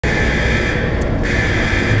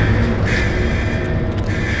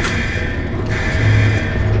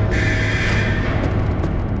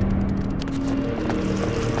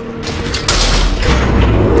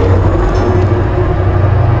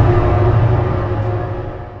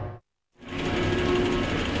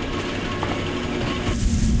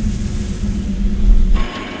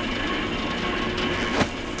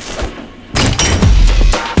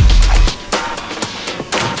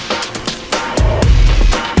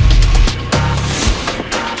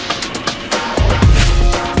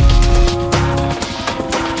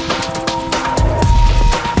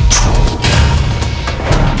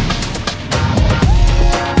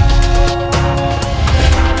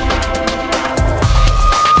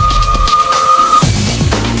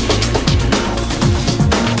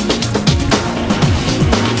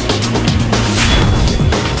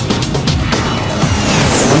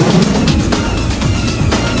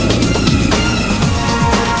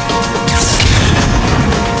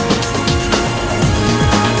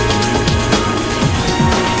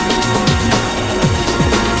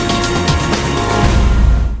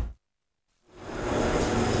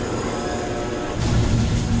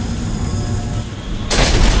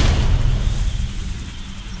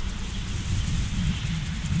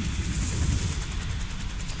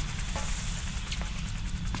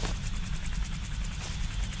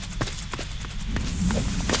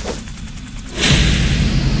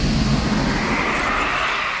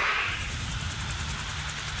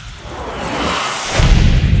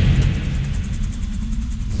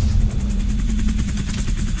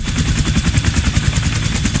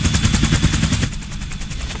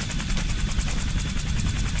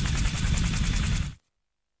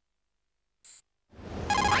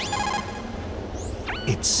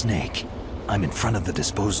It's Snake. I'm in front of the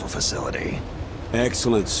disposal facility.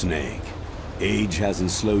 Excellent, Snake. Age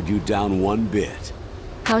hasn't slowed you down one bit.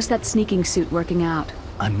 How's that sneaking suit working out?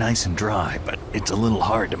 I'm nice and dry, but it's a little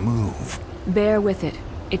hard to move. Bear with it.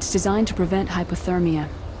 It's designed to prevent hypothermia.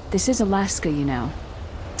 This is Alaska, you know.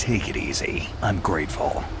 Take it easy. I'm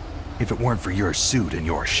grateful. If it weren't for your suit and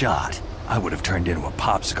your shot, I would have turned into a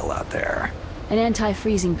popsicle out there. An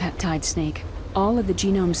anti-freezing peptide, Snake. All of the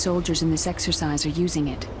genome soldiers in this exercise are using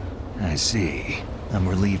it. I see. I'm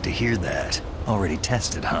relieved to hear that. Already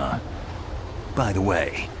tested, huh? By the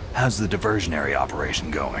way, how's the diversionary operation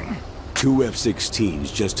going? 2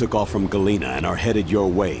 F-16s just took off from Galena and are headed your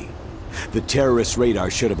way. The terrorist radar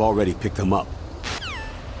should have already picked them up.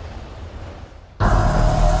 A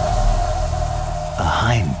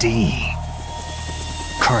Hind D.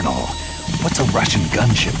 Colonel, what's a Russian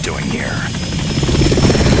gunship doing here?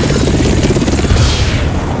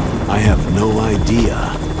 I have no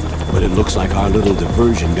idea, but it looks like our little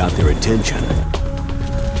diversion got their attention.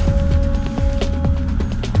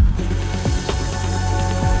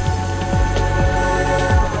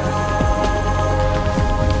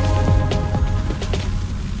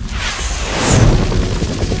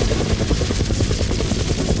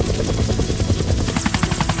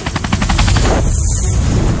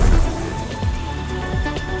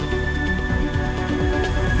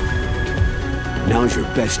 Now's your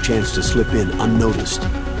best chance to slip in unnoticed.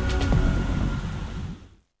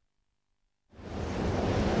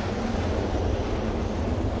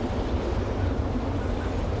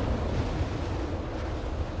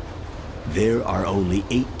 There are only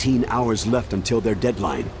 18 hours left until their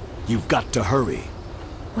deadline. You've got to hurry.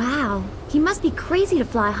 Wow, he must be crazy to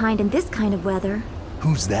fly Hind in this kind of weather.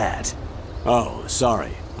 Who's that? Oh,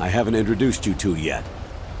 sorry. I haven't introduced you two yet.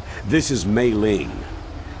 This is Mei Ling.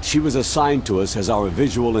 She was assigned to us as our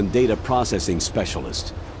visual and data processing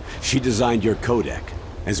specialist. She designed your codec,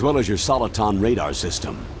 as well as your Soliton radar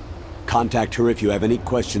system. Contact her if you have any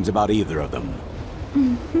questions about either of them.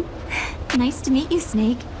 Nice to meet you,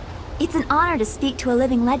 Snake. It's an honor to speak to a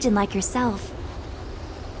living legend like yourself.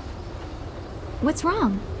 What's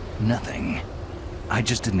wrong? Nothing. I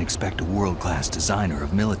just didn't expect a world-class designer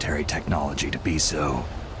of military technology to be so...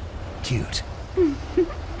 cute.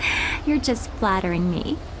 You're just flattering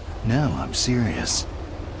me. No, I'm serious.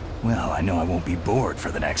 Well, I know I won't be bored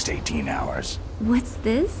for the next 18 hours. What's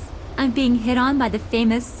this? I'm being hit on by the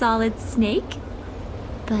famous Solid Snake?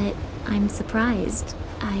 But I'm surprised.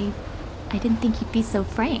 I didn't think you'd be so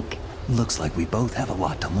frank. Looks like we both have a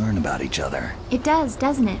lot to learn about each other. It does,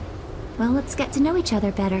 doesn't it? Well, let's get to know each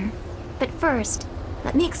other better. But first,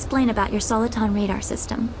 let me explain about your Soliton radar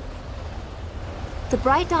system. The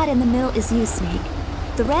bright dot in the middle is you, Snake.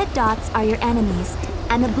 The red dots are your enemies,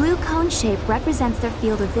 and the blue cone shape represents their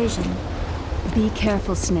field of vision. Be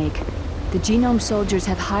careful, Snake. The genome soldiers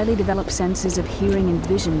have highly developed senses of hearing and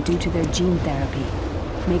vision due to their gene therapy.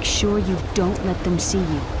 Make sure you don't let them see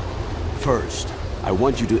you. First, I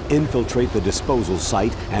want you to infiltrate the disposal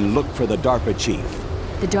site and look for the DARPA chief.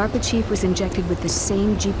 The DARPA chief was injected with the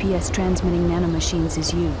same GPS transmitting nanomachines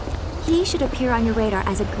as you. He should appear on your radar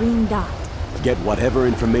as a green dot. Get whatever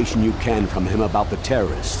information you can from him about the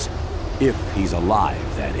terrorists. If he's alive,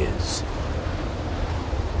 that is.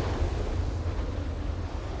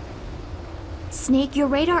 Snake, your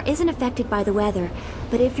radar isn't affected by the weather,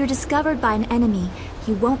 but if you're discovered by an enemy,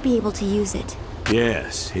 you won't be able to use it.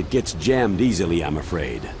 Yes, it gets jammed easily, I'm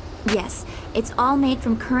afraid. Yes, it's all made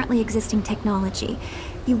from currently existing technology.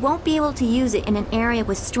 You won't be able to use it in an area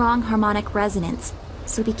with strong harmonic resonance,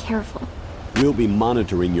 so be careful. We'll be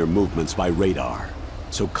monitoring your movements by radar,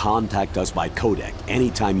 so contact us by codec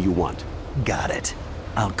anytime you want. Got it.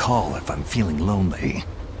 I'll call if I'm feeling lonely.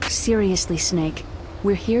 Seriously, Snake.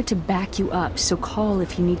 We're here to back you up, so call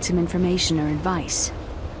if you need some information or advice.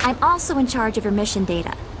 I'm also in charge of your mission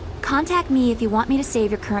data. Contact me if you want me to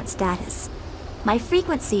save your current status. My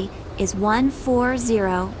frequency is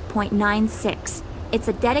 140.96. It's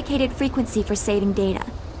a dedicated frequency for saving data.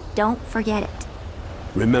 Don't forget it.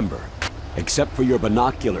 Remember, except for your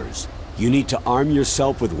binoculars, you need to arm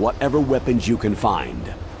yourself with whatever weapons you can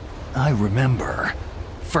find. I remember.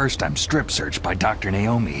 First I'm strip searched by Dr.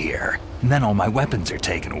 Naomi here, and then all my weapons are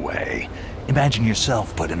taken away. Imagine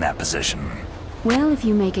yourself put in that position. Well, if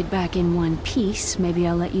you make it back in one piece, maybe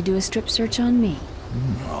I'll let you do a strip search on me.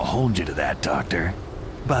 I'll hold you to that, Doctor.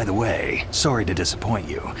 By the way, sorry to disappoint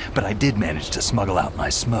you, but I did manage to smuggle out my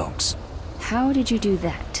smokes. How did you do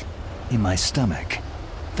that? In my stomach.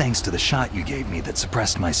 Thanks to the shot you gave me that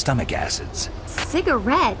suppressed my stomach acids.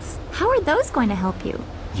 Cigarettes? How are those going to help you?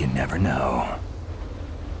 You never know.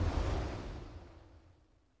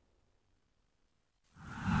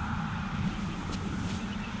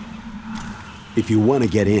 If you want to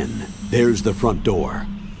get in, there's the front door.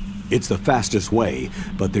 It's the fastest way,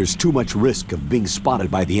 but there's too much risk of being spotted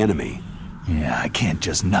by the enemy. Yeah, I can't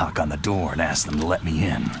just knock on the door and ask them to let me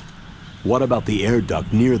in. What about the air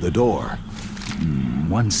duct near the door?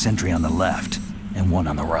 One sentry on the left, and one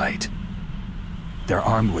on the right. They're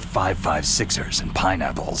armed with 5.56ers and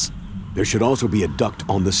pineapples. There should also be a duct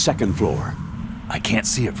on the second floor. I can't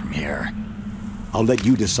see it from here. I'll let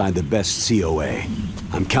you decide the best COA.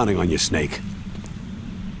 I'm counting on you, Snake.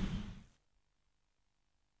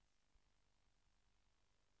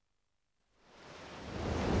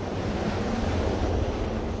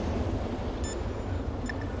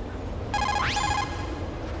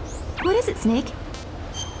 What is it, Snake?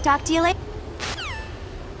 Talk to you later.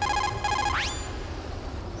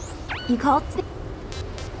 You called, Snake?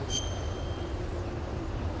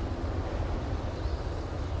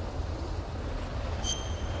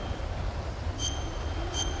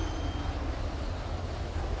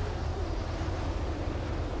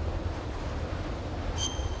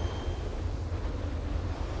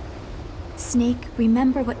 Snake,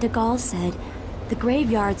 remember what de Gaulle said. The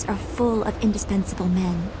graveyards are full of indispensable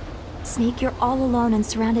men. Snake, you're all alone and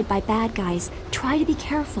surrounded by bad guys. Try to be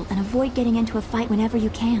careful and avoid getting into a fight whenever you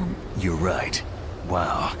can. You're right.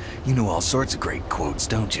 Wow, you know all sorts of great quotes,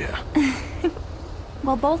 don't you?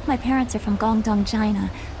 Well, both my parents are from Guangdong, China,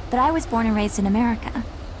 but I was born and raised in America.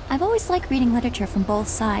 I've always liked reading literature from both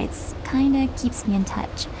sides. Kinda keeps me in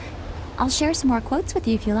touch. I'll share some more quotes with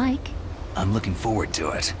you if you like. I'm looking forward to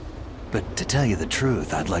it. But to tell you the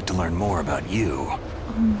truth, I'd like to learn more about you.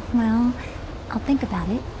 Well, I'll think about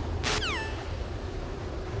it.